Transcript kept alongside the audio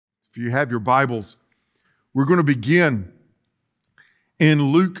If you have your Bibles, we're going to begin in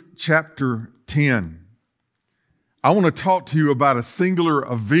Luke chapter 10. I want to talk to you about a singular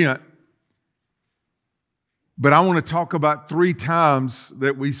event, but I want to talk about 3 times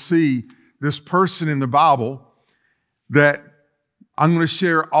that we see this person in the Bible, that I'm going to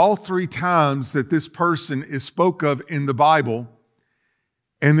share all 3 times that this person is spoke of in the Bible.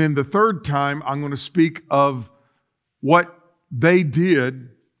 And then the 3rd time, I'm going to speak of what they did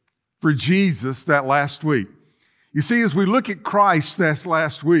for Jesus that last week. You see, as we look at Christ that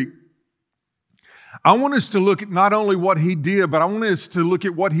last week, I want us to look at not only what he did, but I want us to look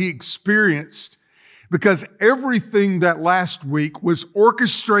at what he experienced, because everything that last week was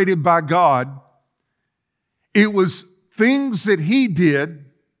orchestrated by God. It was things that he did,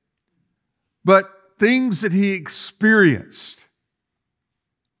 but things that he experienced.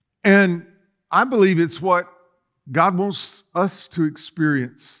 And I believe it's what God wants us to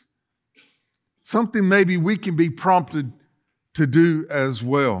experience. Something maybe we can be prompted to do as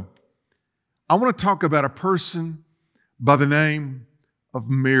well. I want to talk about a person by the name of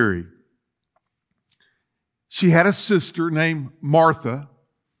Mary. She had a sister named Martha.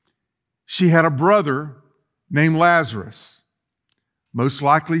 She had a brother named Lazarus. Most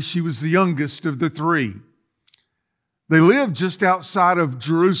likely she was the youngest of the 3. They lived just outside of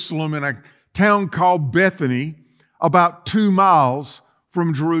Jerusalem in a town called Bethany, about 2 miles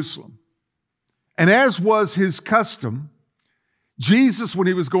from Jerusalem. And as was his custom, Jesus, when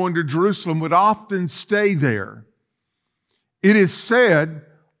he was going to Jerusalem, would often stay there. It is said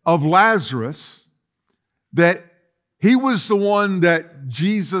of Lazarus that he was the one that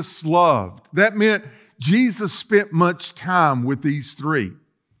Jesus loved. That meant Jesus spent much time with these 3.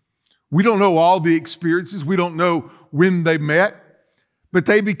 We don't know all the experiences. We don't know when they met, but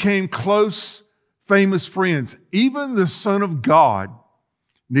they became close, famous friends. Even the Son of God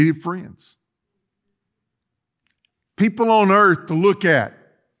needed friends. People on earth to look at,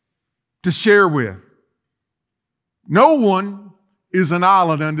 to share with. No one is an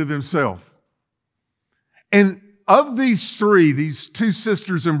island unto themselves. And of these 3, these 2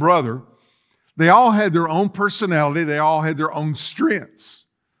 sisters and brother, they all had their own personality. They all had their own strengths.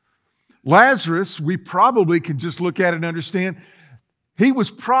 Lazarus, we probably can just look at and understand, he was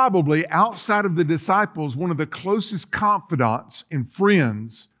probably, outside of the disciples, one of the closest confidants and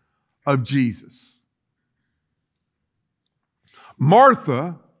friends of Jesus.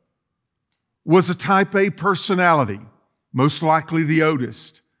 Martha was a type A personality, most likely the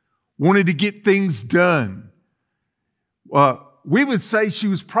oldest, wanted to get things done. We would say she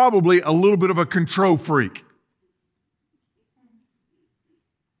was probably a little bit of a control freak.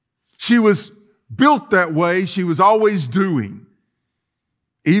 She was built that way. She was always doing.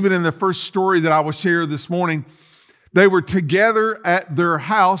 Even in the first story that I will share this morning, they were together at their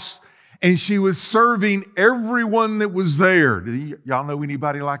house and she was serving everyone that was there. Do y'all know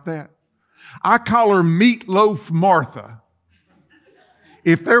anybody like that? I call her Meatloaf Martha.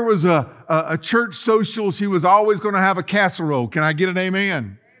 If there was a church social, she was always going to have a casserole. Can I get an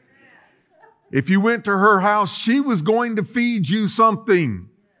amen? If you went to her house, she was going to feed you something.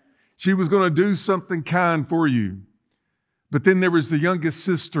 She was going to do something kind for you. But then there was the youngest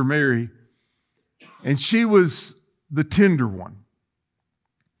sister, Mary, and she was the tender one.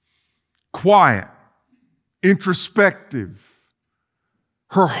 Quiet, introspective.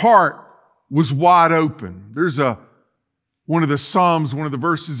 Her heart was wide open. There's one of the Psalms, one of the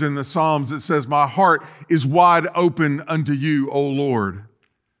verses in the Psalms that says, "My heart is wide open unto you, O Lord."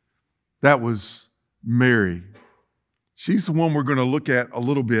 That was Mary. She's the one we're going to look at a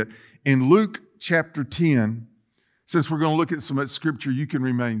little bit. In Luke chapter 10, since we're going to look at some scripture, you can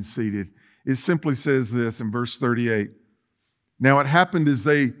remain seated. It simply says this in verse 38. Now it happened as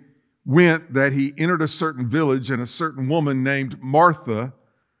they went that he entered a certain village, and a certain woman named Martha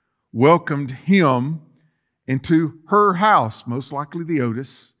welcomed him into her house, most likely the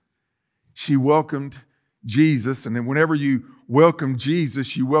oldest. She welcomed Jesus, and then whenever you welcome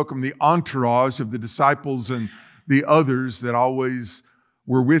Jesus, you welcome the entourage of the disciples and the others that always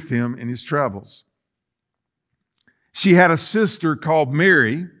were with him in his travels. She had a sister called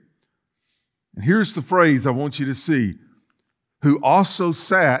Mary, and here's the phrase I want you to see, who also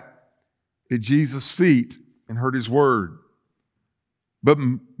sat at Jesus' feet and heard his word. But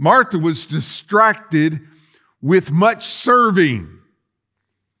Martha was distracted with much serving.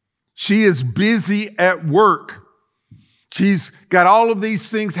 She is busy at work. She's got all of these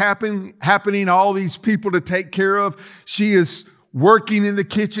things happening, all these people to take care of. She is working in the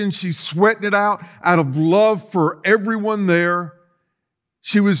kitchen. She's sweating it out of love for everyone there.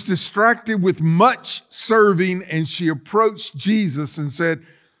 She was distracted with much serving, and she approached Jesus and said,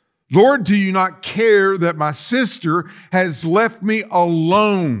 Lord, do you not care that my sister has left me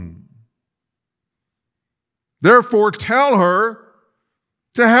alone? Therefore, tell her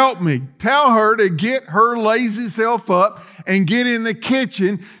to help me. Tell her to get her lazy self up and get in the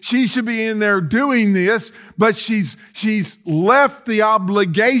kitchen. She should be in there doing this, but she's left the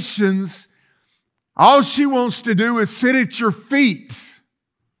obligations. All she wants to do is sit at your feet.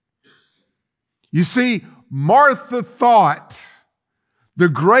 You see, Martha thought the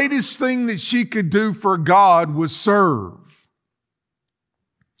greatest thing that she could do for God was serve.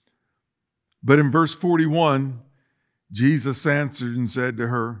 But in verse 41, Jesus answered and said to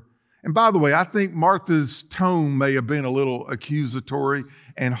her, and by the way, I think Martha's tone may have been a little accusatory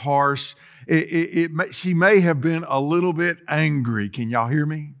and harsh. She may have been a little bit angry. Can y'all hear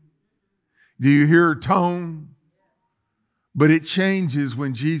me? Do you hear her tone? But it changes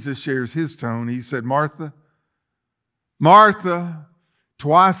when Jesus shares his tone. He said, Martha, Martha.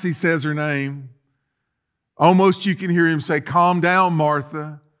 Twice he says her name. Almost you can hear him say, calm down,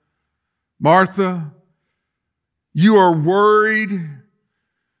 Martha. Martha, you are worried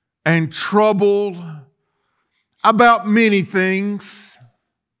and troubled about many things.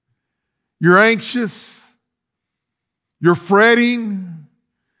 You're anxious. You're fretting.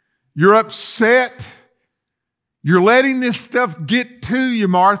 You're upset. You're letting this stuff get to you,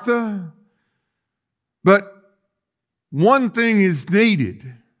 Martha. But one thing is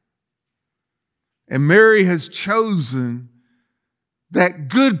needed. And Mary has chosen that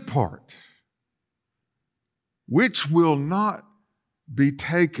good part, which will not be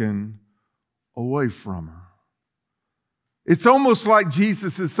taken away from her. It's almost like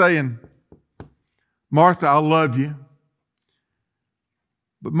Jesus is saying, Martha, I love you.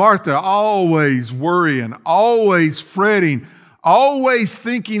 But Martha, always worrying, always fretting, always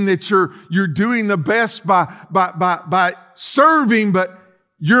thinking that you're doing the best by serving, but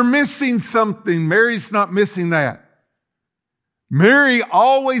you're missing something. Mary's not missing that. Mary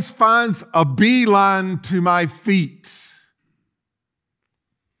always finds a beeline to my feet.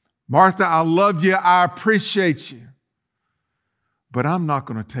 Martha, I love you. I appreciate you. But I'm not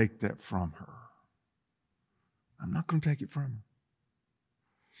going to take that from her. I'm not going to take it from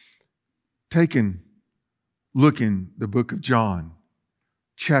her. Look in the book of John,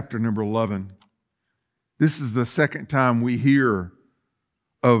 chapter number 11. This is the second time we hear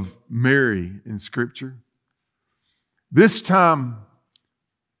of Mary in Scripture. This time,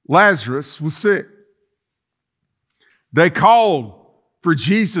 Lazarus was sick. They called for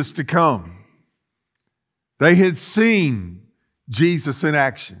Jesus to come. They had seen Jesus in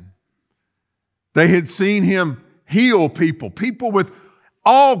action. They had seen him heal people. People with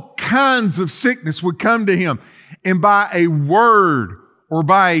all kinds of sickness would come to him. And by a word or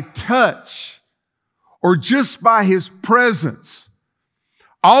by a touch or just by his presence,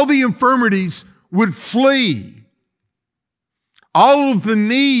 all the infirmities would flee. All of the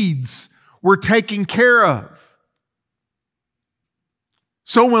needs were taken care of.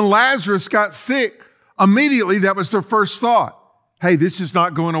 So when Lazarus got sick, immediately that was their first thought. Hey, this is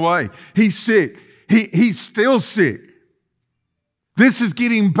not going away. He's sick. He's still sick. This is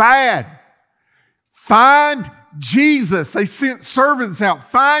getting bad. Find Jesus. They sent servants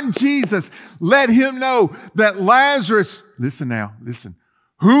out. Find Jesus. Let him know that Lazarus, listen now, listen,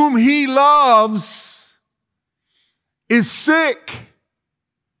 whom he loves is sick.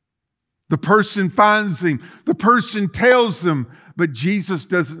 The person finds him. The person tells them, but Jesus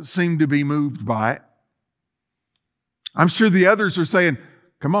doesn't seem to be moved by it. I'm sure the others are saying,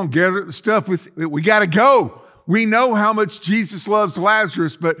 come on, gather the stuff. We got to go. We know how much Jesus loves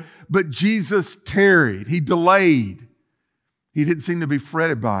Lazarus, but Jesus tarried. He delayed. He didn't seem to be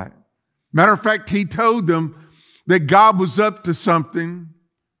fretted by it. Matter of fact, he told them that God was up to something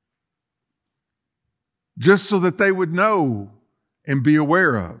just so that they would know and be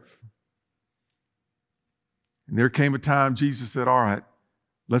aware of. And there came a time Jesus said, all right,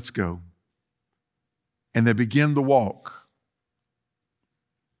 let's go. And they began to walk.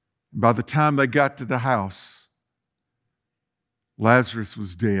 By the time they got to the house, Lazarus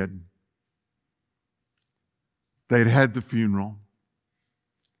was dead. They had had the funeral.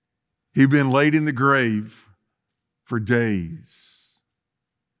 He'd been laid in the grave for days.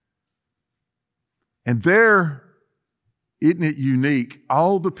 And there, isn't it unique?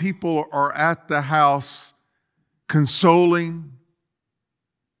 All the people are at the house consoling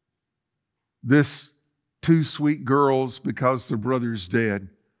this two sweet girls because their brother's dead.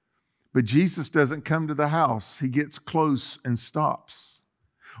 But Jesus doesn't come to the house. He gets close and stops.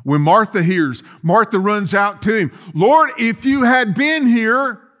 When Martha hears, Martha runs out to him. Lord, if you had been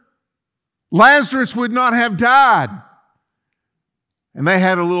here, Lazarus would not have died. And they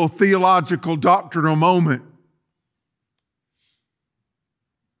had a little theological doctrinal moment.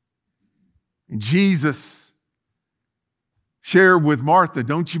 And Jesus shared with Martha,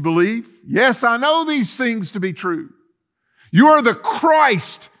 don't you believe? Yes, I know these things to be true. You are the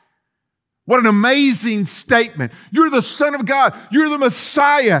Christ. What an amazing statement. You're the Son of God. You're the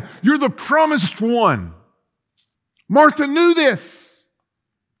Messiah. You're the promised one. Martha knew this,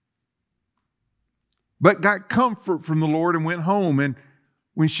 but got comfort from the Lord and went home. And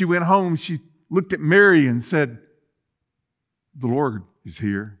when she went home, she looked at Mary and said, the Lord is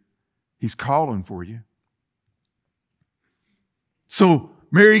here. He's calling for you. So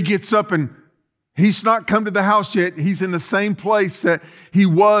Mary gets up, and he's not come to the house yet. He's in the same place that he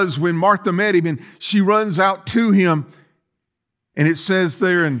was when Martha met him, and she runs out to him. And it says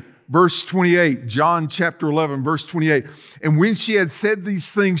there in verse 28, John chapter 11, verse 28, and when she had said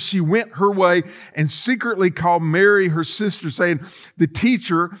these things, she went her way and secretly called Mary, her sister, saying, the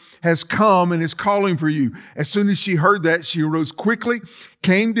teacher has come and is calling for you. As soon as she heard that, she arose quickly,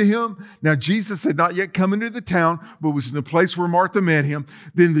 came to him. Now Jesus had not yet come into the town, but was in the place where Martha met him.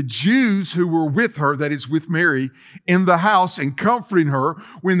 Then the Jews who were with her, that is with Mary, in the house and comforting her,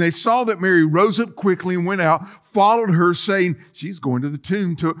 when they saw that Mary rose up quickly and went out, followed her, saying, she's going to the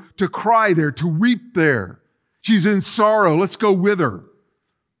tomb to cry there, to weep there. She's in sorrow. Let's go with her.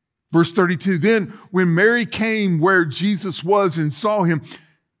 Verse 32, then when Mary came where Jesus was and saw him,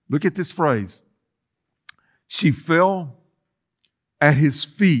 look at this phrase, she fell at his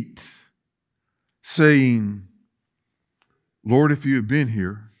feet, saying, Lord, if you had been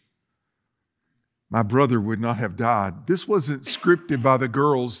here, my brother would not have died. This wasn't scripted by the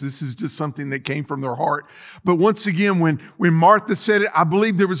girls. This is just something that came from their heart. But once again, when Martha said it, I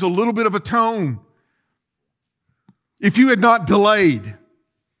believe there was a little bit of a tone. If you had not delayed,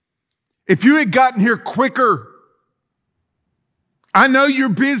 if you had gotten here quicker, I know you're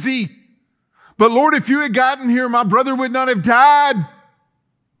busy, but Lord, if you had gotten here, my brother would not have died.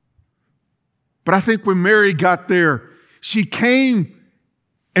 But I think when Mary got there, she came.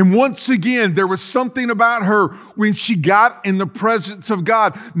 And once again, there was something about her when she got in the presence of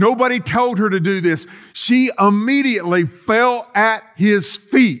God. Nobody told her to do this. She immediately fell at his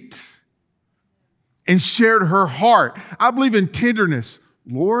feet and shared her heart. I believe in tenderness.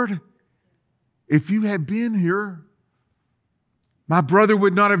 Lord, if you had been here, my brother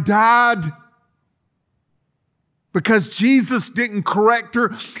would not have died. Because Jesus didn't correct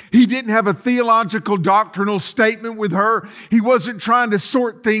her. He didn't have a theological doctrinal statement with her. He wasn't trying to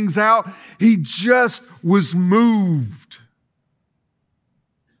sort things out. He just was moved.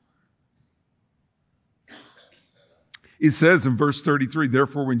 It says in verse 33,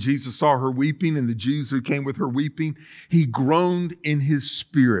 therefore when Jesus saw her weeping and the Jews who came with her weeping, he groaned in his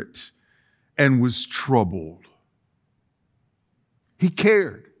spirit and was troubled. He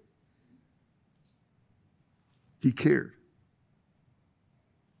cared. He cared.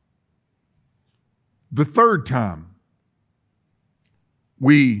 The third time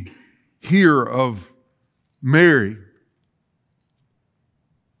we hear of Mary,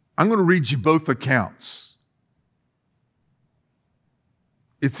 I'm going to read you both accounts.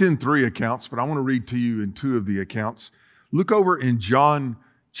 It's in 3 accounts, but I want to read to you in 2 of the accounts. Look over in John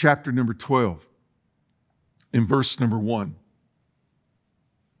chapter number 12, in verse number 1.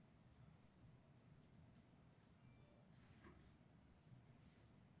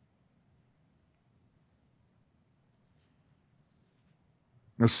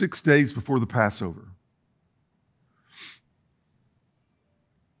 Now, 6 days before the Passover,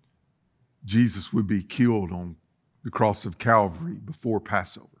 Jesus would be killed on the cross of Calvary before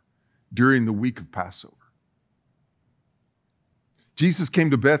Passover, during the week of Passover. Jesus came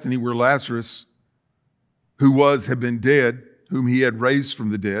to Bethany where Lazarus, who had been dead, whom he had raised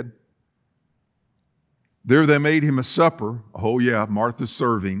from the dead. There they made him a supper. Oh yeah, Martha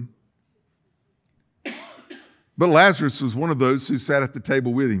serving. But Lazarus was one of those who sat at the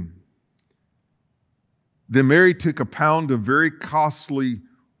table with him. Then Mary took a pound of very costly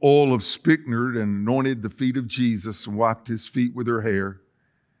oil of spikenard and anointed the feet of Jesus and wiped his feet with her hair.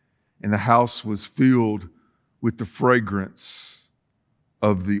 And the house was filled with the fragrance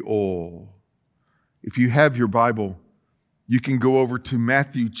of the oil. If you have your Bible, you can go over to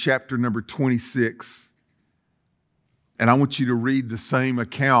Matthew chapter number 26. And I want you to read the same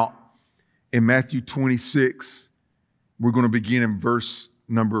account in Matthew 26. We're going to begin in verse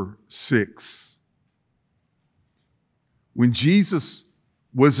number 6. When Jesus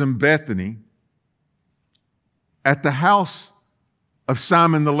was in Bethany at the house of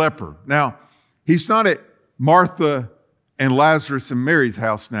Simon the leper. Now, he's not at Martha and Lazarus and Mary's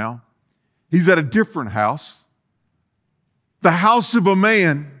house now. He's at a different house. the house of a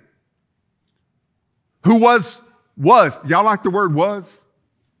man who was, y'all like the word was?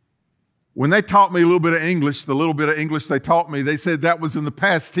 When they taught me a little bit of English, the little bit of English they taught me, they said that was in the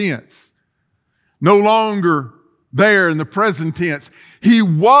past tense. No longer there in the present tense. He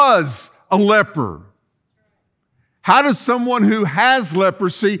was a leper. How does someone who has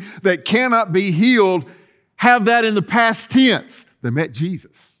leprosy that cannot be healed have that in the past tense? They met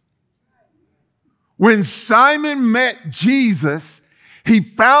Jesus. When Simon met Jesus, he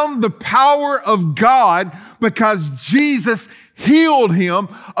found the power of God because Jesus healed him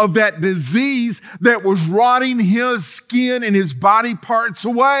of that disease that was rotting his skin and his body parts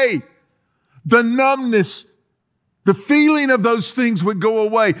away. The numbness, the feeling of those things would go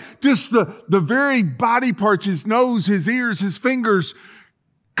away. Just the very body parts, his nose, his ears, his fingers,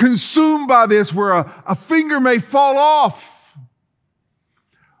 consumed by this where a finger may fall off.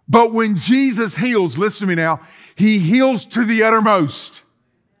 But when Jesus heals, listen to me now, he heals to the uttermost.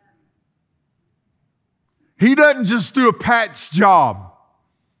 He doesn't just do a patch job.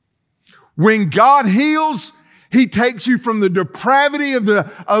 When God heals, he takes you from the depravity of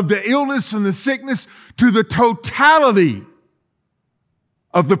the illness and the sickness to the totality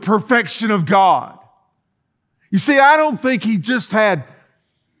of the perfection of God. You see, I don't think he just had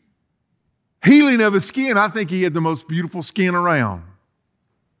healing of his skin. I think he had the most beautiful skin around.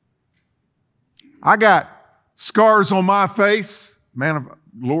 I got scars on my face. Man,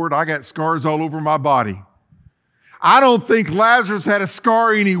 Lord, I got scars all over my body. I don't think Lazarus had a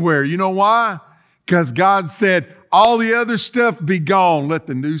scar anywhere. You know why? Because God said, all the other stuff be gone. Let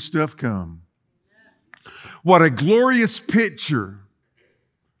the new stuff come. What a glorious picture.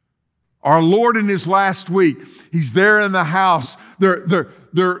 Our Lord in his last week, he's there in the house.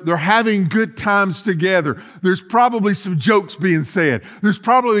 They're having good times together. There's probably some jokes being said. There's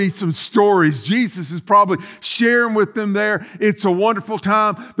probably some stories. Jesus is probably sharing with them there. It's a wonderful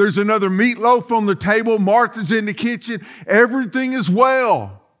time. There's another meatloaf on the table. Martha's in the kitchen. Everything is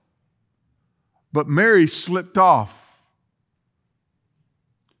well. But Mary slipped off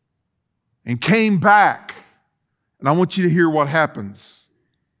and came back. And I want you to hear what happens.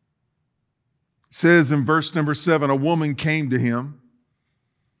 It says in verse number 7, a woman came to him.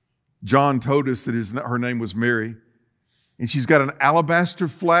 John told us that her name was Mary. And she's got an alabaster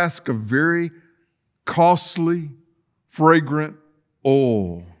flask of very costly, fragrant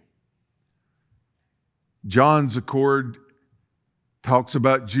oil. John's accord talks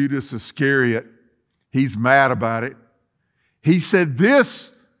about Judas Iscariot. He's mad about it. He said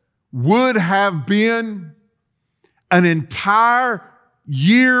this would have been an entire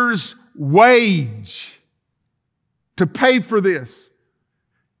year's wage to pay for this.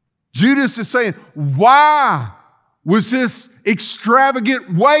 Judas is saying, why was this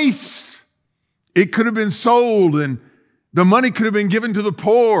extravagant waste? It could have been sold and the money could have been given to the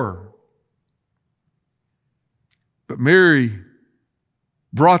poor. But Mary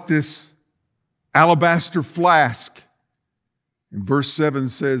brought this alabaster flask. And verse 7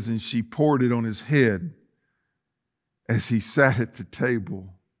 says, and she poured it on his head as he sat at the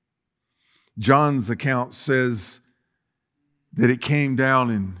table. John's account says that it came down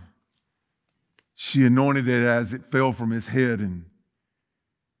and she anointed it as it fell from his head, and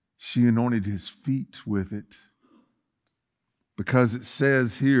she anointed his feet with it. Because it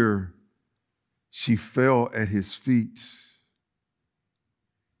says here, she fell at his feet.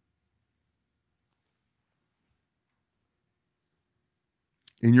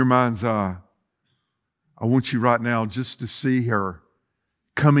 In your mind's eye, I want you right now just to see her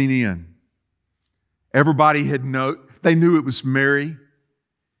coming in. Everybody they knew it was Mary.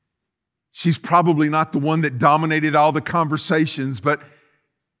 She's probably not the one that dominated all the conversations, but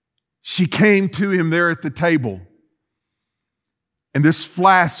she came to him there at the table. And this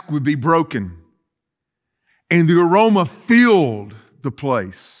flask would be broken. And the aroma filled the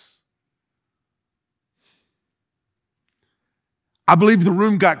place. I believe the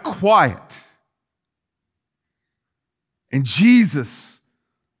room got quiet. And Jesus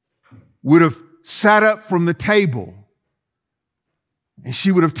would have sat up from the table. And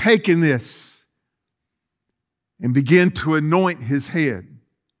she would have taken this and began to anoint his head.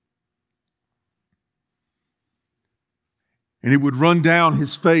 And it would run down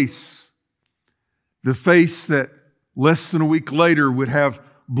his face, the face that less than a week later would have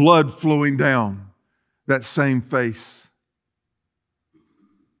blood flowing down that same face.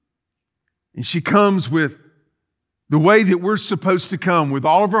 And she comes with the way that we're supposed to come, with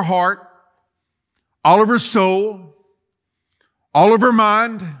all of her heart, all of her soul, all of her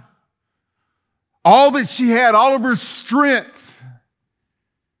mind, all that she had, all of her strength.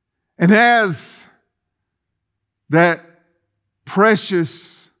 And as that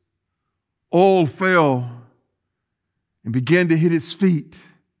precious oil fell and began to hit his feet.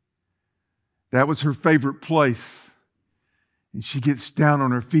 That was her favorite place. And she gets down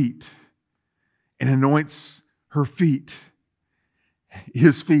on her feet and anoints her feet,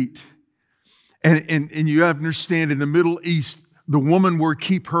 his feet. And you understand, in the Middle East, the woman would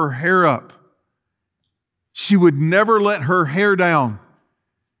keep her hair up. She would never let her hair down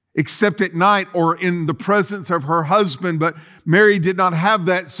except at night or in the presence of her husband. But Mary did not have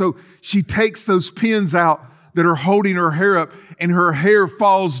that, so she takes those pins out that are holding her hair up, and her hair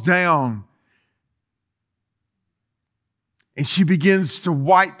falls down. And she begins to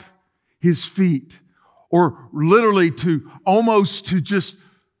wipe his feet, or literally to just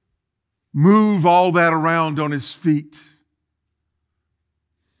move all that around on his feet.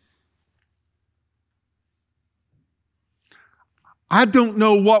 I don't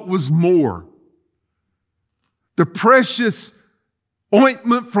know what was more, the precious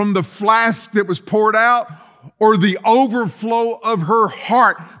ointment from the flask that was poured out, or the overflow of her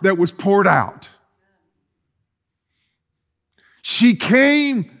heart that was poured out. She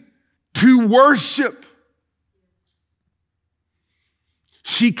came to worship.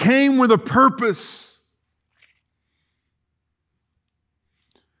 She came with a purpose.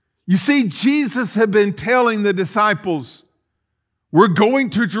 You see, Jesus had been telling the disciples, we're going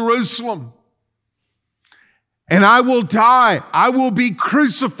to Jerusalem, and I will die. I will be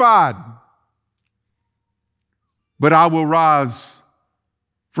crucified, but I will rise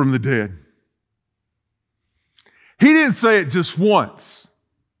from the dead. He didn't say it just once.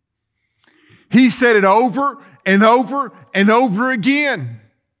 He said it over and over and over again.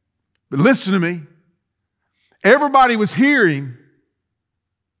 But listen to me. Everybody was hearing,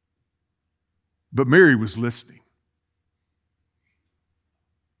 but Mary was listening.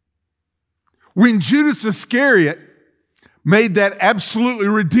 When Judas Iscariot made that absolutely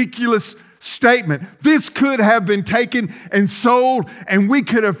ridiculous statement, this could have been taken and sold, and we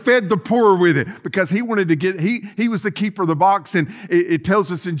could have fed the poor with it, because he wanted to get, he was the keeper of the box, and it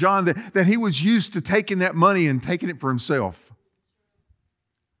tells us in John that he was used to taking that money and taking it for himself.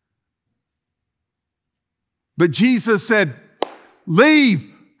 But Jesus said,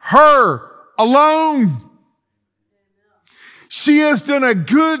 leave her alone. She has done a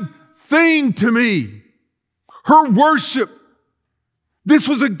good thing to me. Her worship, this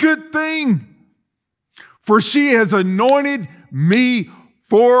was a good thing, for she has anointed me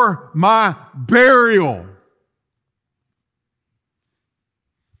for my burial.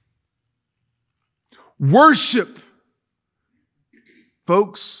 Worship,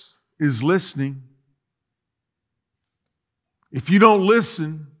 folks, is listening. If you don't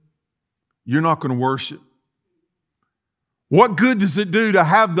listen, you're not going to worship. What good does it do to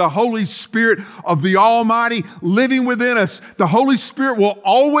have the Holy Spirit of the Almighty living within us? The Holy Spirit will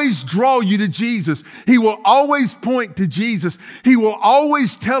always draw you to Jesus. He will always point to Jesus. He will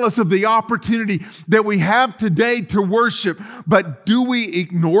always tell us of the opportunity that we have today to worship. But do we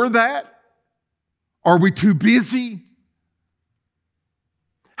ignore that? Are we too busy?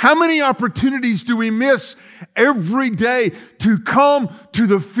 How many opportunities do we miss every day to come to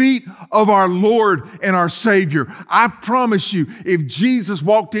the feet of our Lord and our Savior? I promise you, if Jesus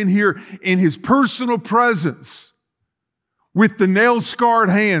walked in here in His personal presence with the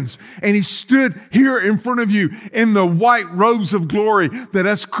nail-scarred hands, and He stood here in front of you in the white robes of glory that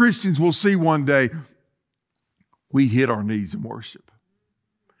us Christians will see one day, we hit our knees in worship.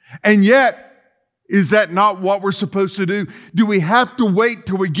 And yet, is that not what we're supposed to do? Do we have to wait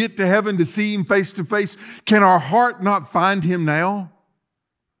till we get to heaven to see Him face to face? Can our heart not find Him now?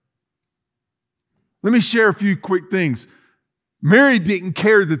 Let me share a few quick things. Mary didn't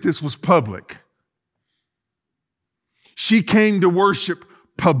care that this was public. She came to worship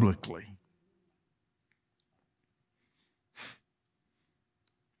publicly.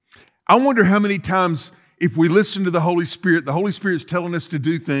 I wonder how many times, if we listen to the Holy Spirit's telling us to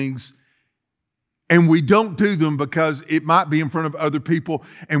do things, and we don't do them because it might be in front of other people,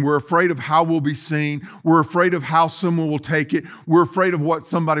 and we're afraid of how we'll be seen. We're afraid of how someone will take it. We're afraid of what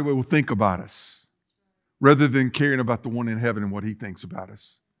somebody will think about us, rather than caring about the one in heaven and what He thinks about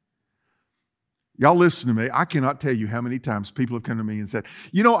us. Y'all listen to me. I cannot tell you how many times people have come to me and said,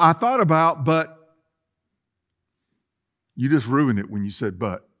 I thought about, but you just ruined it when you said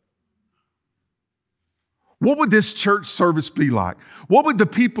but. What would this church service be like? What would the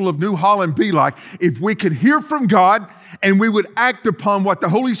people of New Holland be like if we could hear from God and we would act upon what the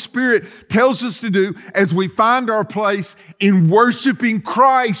Holy Spirit tells us to do as we find our place in worshiping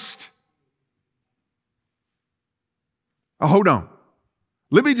Christ? Hold on.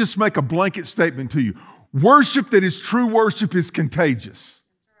 Let me just make a blanket statement to you. Worship that is true worship is contagious.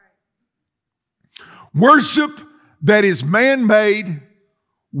 Worship that is man-made,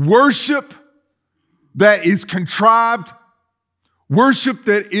 worship that is contrived, worship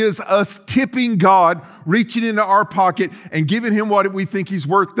that is us tipping God, reaching into our pocket and giving Him what we think He's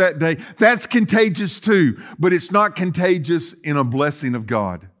worth that day. That's contagious too, but it's not contagious in a blessing of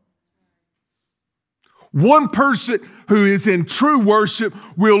God. One person who is in true worship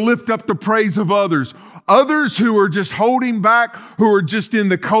will lift up the praise of others. Others who are just holding back, who are just in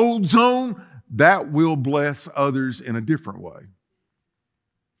the cold zone, that will bless others in a different way.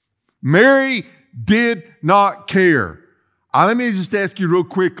 Mary did not care. Let me just ask you real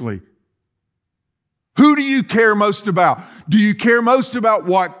quickly. Who do you care most about? Do you care most about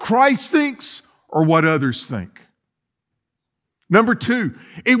what Christ thinks or what others think? Number two,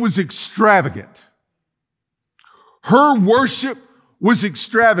 it was extravagant. Her worship was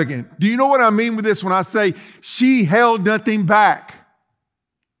extravagant. Do you know what I mean with this when I say she held nothing back?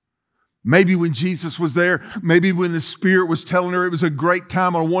 Maybe when Jesus was there, maybe when the Spirit was telling her it was a great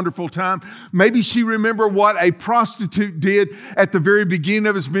time, a wonderful time. Maybe she remembered what a prostitute did at the very beginning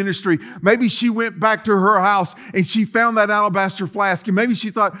of his ministry. Maybe she went back to her house and she found that alabaster flask, and maybe she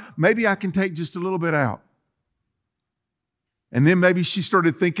thought, maybe I can take just a little bit out. And then maybe she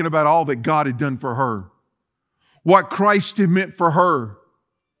started thinking about all that God had done for her, what Christ had meant for her.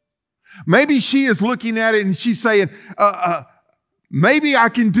 Maybe she is looking at it and she's saying, maybe I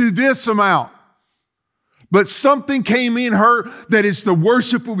can do this amount. But something came in her that is the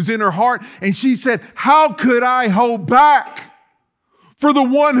worship that was in her heart. And she said, how could I hold back for the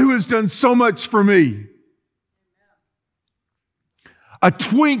one who has done so much for me? A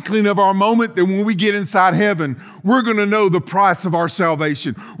twinkling of our moment that when we get inside heaven, we're going to know the price of our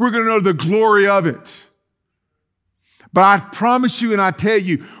salvation. We're going to know the glory of it. But I promise you and I tell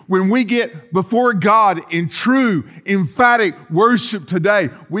you, when we get before God in true, emphatic worship today,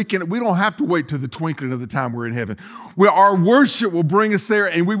 we don't have to wait till the twinkling of the time we're in heaven. Our worship will bring us there,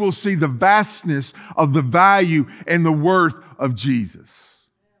 and we will see the vastness of the value and the worth of Jesus.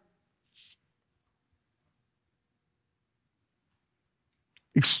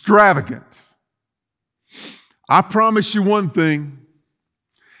 Extravagant. I promise you one thing.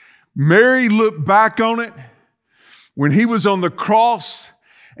 Mary looked back on it when He was on the cross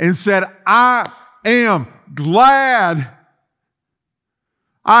and said, I am glad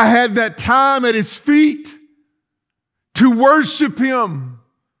I had that time at His feet to worship Him,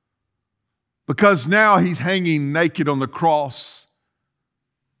 because now He's hanging naked on the cross,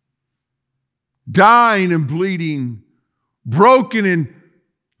 dying and bleeding, broken and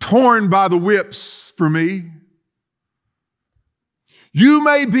torn by the whips for me. You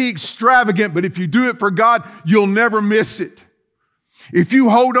may be extravagant, but if you do it for God, you'll never miss it. If you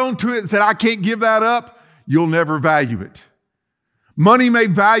hold on to it and say, I can't give that up, you'll never value it. Money may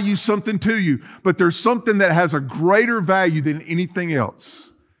value something to you, but there's something that has a greater value than anything else.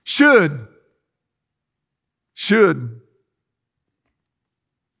 Should.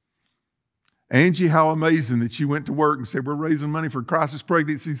 Angie, how amazing that you went to work and said, we're raising money for Crisis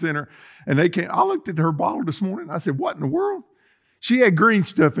Pregnancy Center. And they came. I looked at her bottle this morning. I said, what in the world? She had green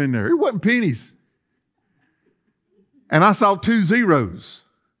stuff in there. It wasn't pennies. And I saw 2 zeros.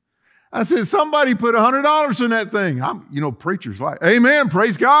 I said, somebody put $100 in that thing. Preachers like, amen,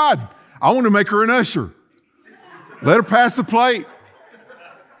 praise God. I want to make her an usher. Let her pass the plate.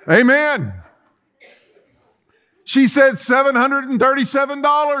 Amen. She said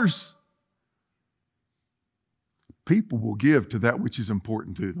 $737. People will give to that which is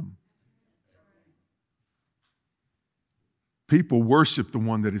important to them. People worship the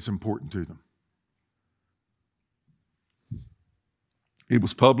one that is important to them. It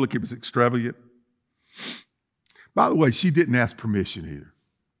was public. It was extravagant. By the way, she didn't ask permission either.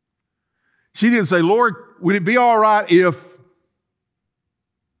 She didn't say, Lord, would it be all right if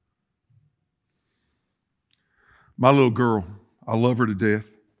my little girl, I love her to death.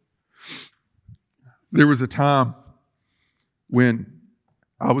 There was a time when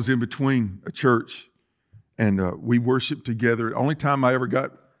I was in between a church and we worshiped together. The only time I ever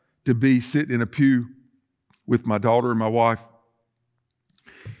got to be sitting in a pew with my daughter and my wife.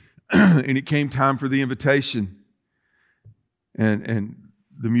 And it came time for the invitation. And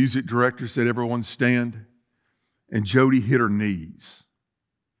the music director said, everyone stand. And Jody hit her knees.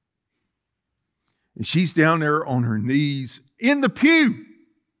 And she's down there on her knees in the pew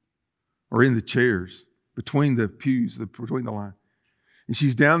or in the chairs between the pews, between the line. And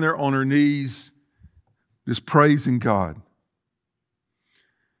she's down there on her knees just praising God.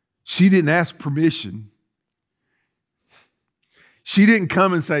 She didn't ask permission. She didn't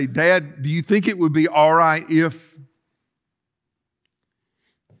come and say, Dad, do you think it would be all right if...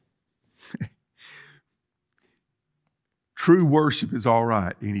 True worship is all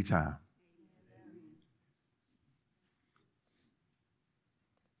right anytime.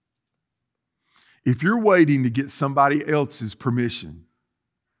 If you're waiting to get somebody else's permission,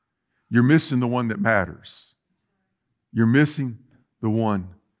 you're missing the one that matters. You're missing the one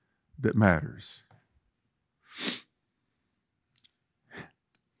that matters.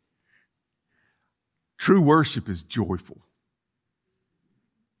 True worship is joyful.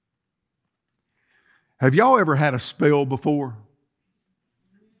 Have y'all ever had a spell before?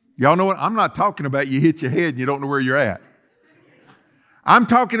 Y'all know what? I'm not talking about you hit your head and you don't know where you're at. I'm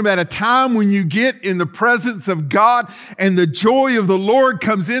talking about a time when you get in the presence of God and the joy of the Lord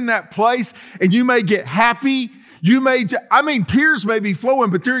comes in that place and you may get happy. Tears may be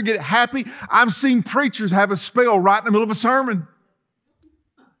flowing, but you get happy. I've seen preachers have a spell right in the middle of a sermon.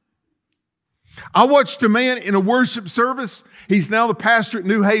 I watched a man in a worship service. He's now the pastor at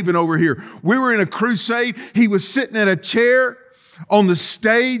New Haven over here. We were in a crusade. He was sitting at a chair on the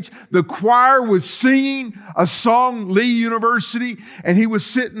stage. The choir was singing a song, Lee University, and he was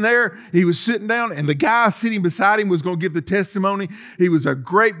sitting there. He was sitting down, and the guy sitting beside him was going to give the testimony. He was a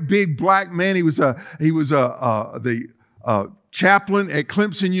great big black man. He was the chaplain at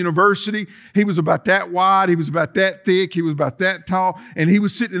Clemson University. He was about that wide. He was about that thick. He was about that tall, and he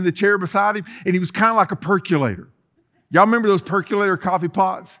was sitting in the chair beside him, and he was kind of like a percolator. Y'all remember those percolator coffee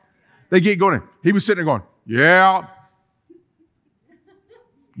pots? They get going. He was sitting there going, yeah.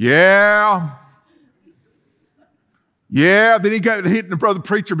 Yeah. Yeah. Then he got hitting the brother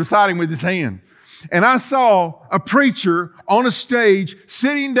preacher beside him with his hand. And I saw a preacher on a stage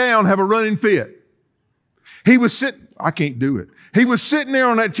sitting down have a running fit. He was sitting, I can't do it. He was sitting there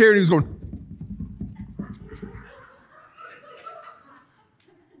on that chair and he was going.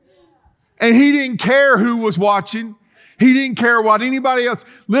 And he didn't care who was watching. He didn't care what anybody else.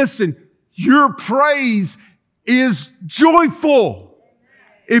 Listen, your praise is joyful.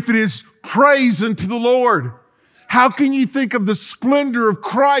 If it is praise unto the Lord. How can you think of the splendor of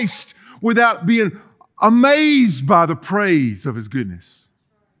Christ without being amazed by the praise of His goodness?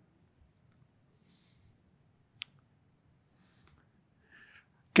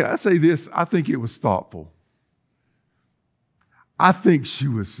 Can I say this? I think it was thoughtful. I think she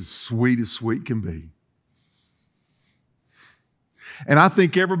was as sweet can be. And I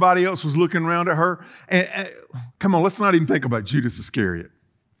think everybody else was looking around at her. And come on, let's not even think about Judas Iscariot.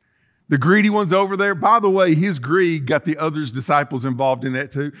 The greedy one's over there. By the way, his greed got the other disciples involved in that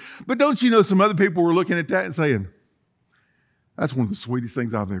too. But don't you know some other people were looking at that and saying, that's one of the sweetest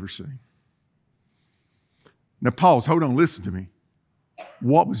things I've ever seen. Now pause, hold on, listen to me.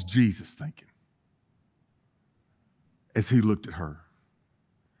 What was Jesus thinking as He looked at her?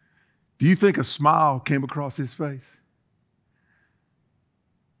 Do you think a smile came across His face?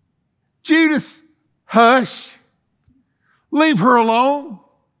 Judas, hush. Leave her alone.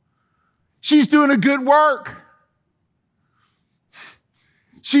 She's doing a good work.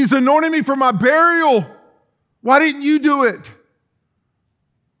 She's anointing me for my burial. Why didn't you do it?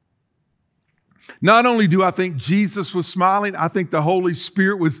 Not only do I think Jesus was smiling, I think the Holy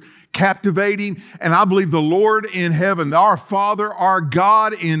Spirit was captivating. And I believe the Lord in heaven, our Father, our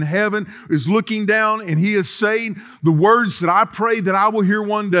God in heaven, is looking down and He is saying the words that I pray that I will hear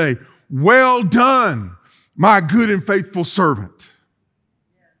one day. Well done, my good and faithful servant.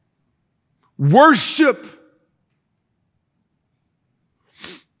 Worship.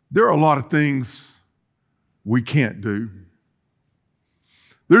 There are a lot of things we can't do.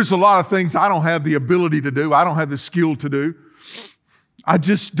 There's a lot of things I don't have the ability to do. I don't have the skill to do. I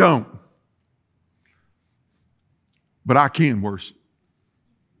just don't. But I can worship.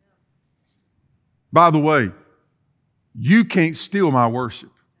 By the way, you can't steal my worship.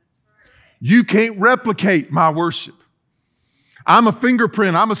 You can't replicate my worship. I'm a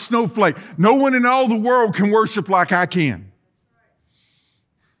fingerprint. I'm a snowflake. No one in all the world can worship like I can.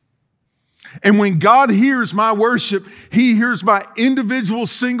 And when God hears my worship, He hears my individual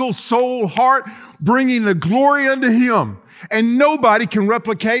single soul heart bringing the glory unto Him. And nobody can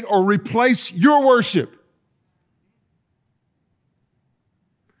replicate or replace your worship.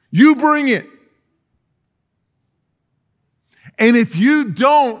 You bring it. And if you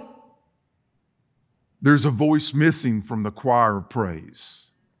don't, there's a voice missing from the choir of praise.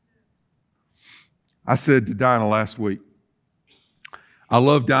 I said to Dinah last week, I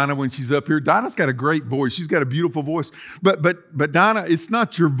love Dinah when she's up here. Dinah's got a great voice. She's got a beautiful voice. But Dinah, it's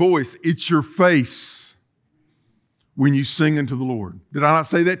not your voice, it's your face when you sing unto the Lord. Did I not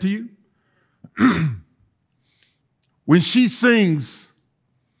say that to you? When she sings,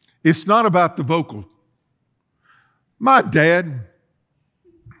 it's not about the vocal. My dad,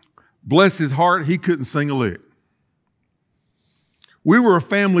 bless his heart, he couldn't sing a lick. We were a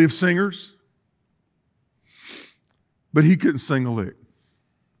family of singers, but he couldn't sing a lick.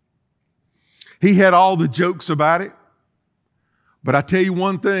 He had all the jokes about it, but I tell you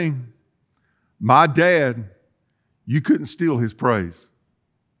one thing, my dad, you couldn't steal his praise.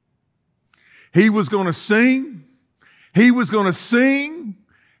 He was going to sing, he was going to sing,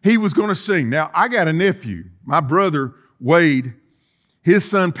 he was going to sing. Now, I got a nephew, my brother Wade, his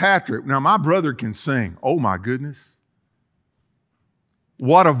son Patrick. Now, my brother can sing. Oh, my goodness.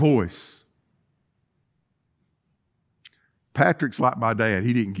 What a voice. Patrick's like my dad.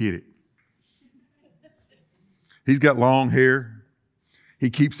 He didn't get it. He's got long hair. He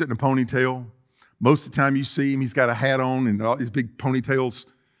keeps it in a ponytail. Most of the time you see him, he's got a hat on and all these big ponytails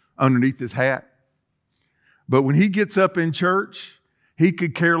underneath his hat. But when he gets up in church, he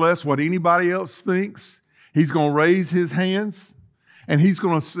could care less what anybody else thinks. He's going to raise his hands and he's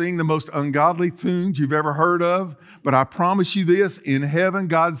going to sing the most ungodly tunes you've ever heard of. But I promise you this, in heaven,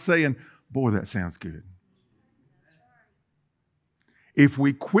 God's saying, boy, that sounds good. If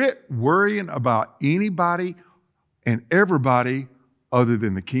we quit worrying about anybody and everybody other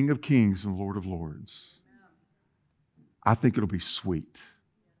than the King of Kings and Lord of Lords, I think it'll be sweet.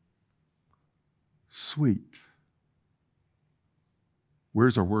 Sweet.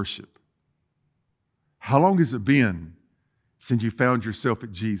 Where's our worship? How long has it been since you found yourself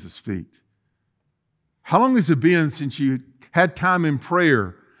at Jesus' feet? How long has it been since you had time in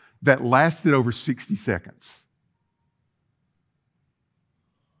prayer that lasted over 60 seconds?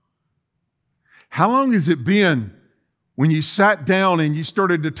 How long has it been when you sat down and you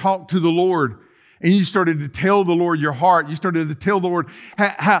started to talk to the Lord and you started to tell the Lord your heart, you started to tell the Lord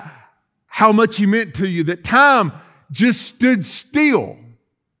how much He meant to you, that time just stood still?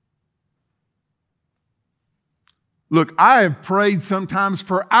 Look, I have prayed sometimes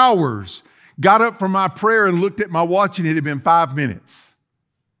for hours, got up from my prayer and looked at my watch and it had been 5 minutes.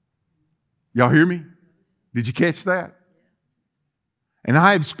 Y'all hear me? Did you catch that? And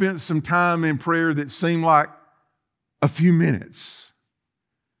I have spent some time in prayer that seemed like a few minutes.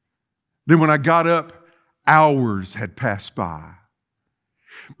 Then when I got up, hours had passed by.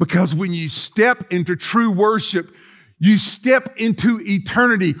 Because when you step into true worship, you step into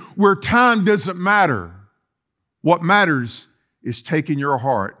eternity where time doesn't matter. What matters is taking your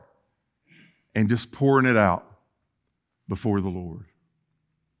heart and just pouring it out before the Lord.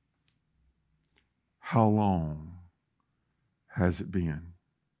 How long has it been?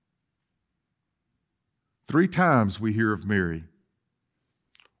 3 times we hear of Mary.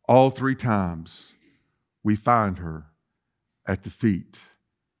 All 3 times we find her at the feet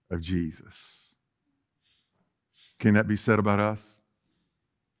of Jesus. Can that be said about us?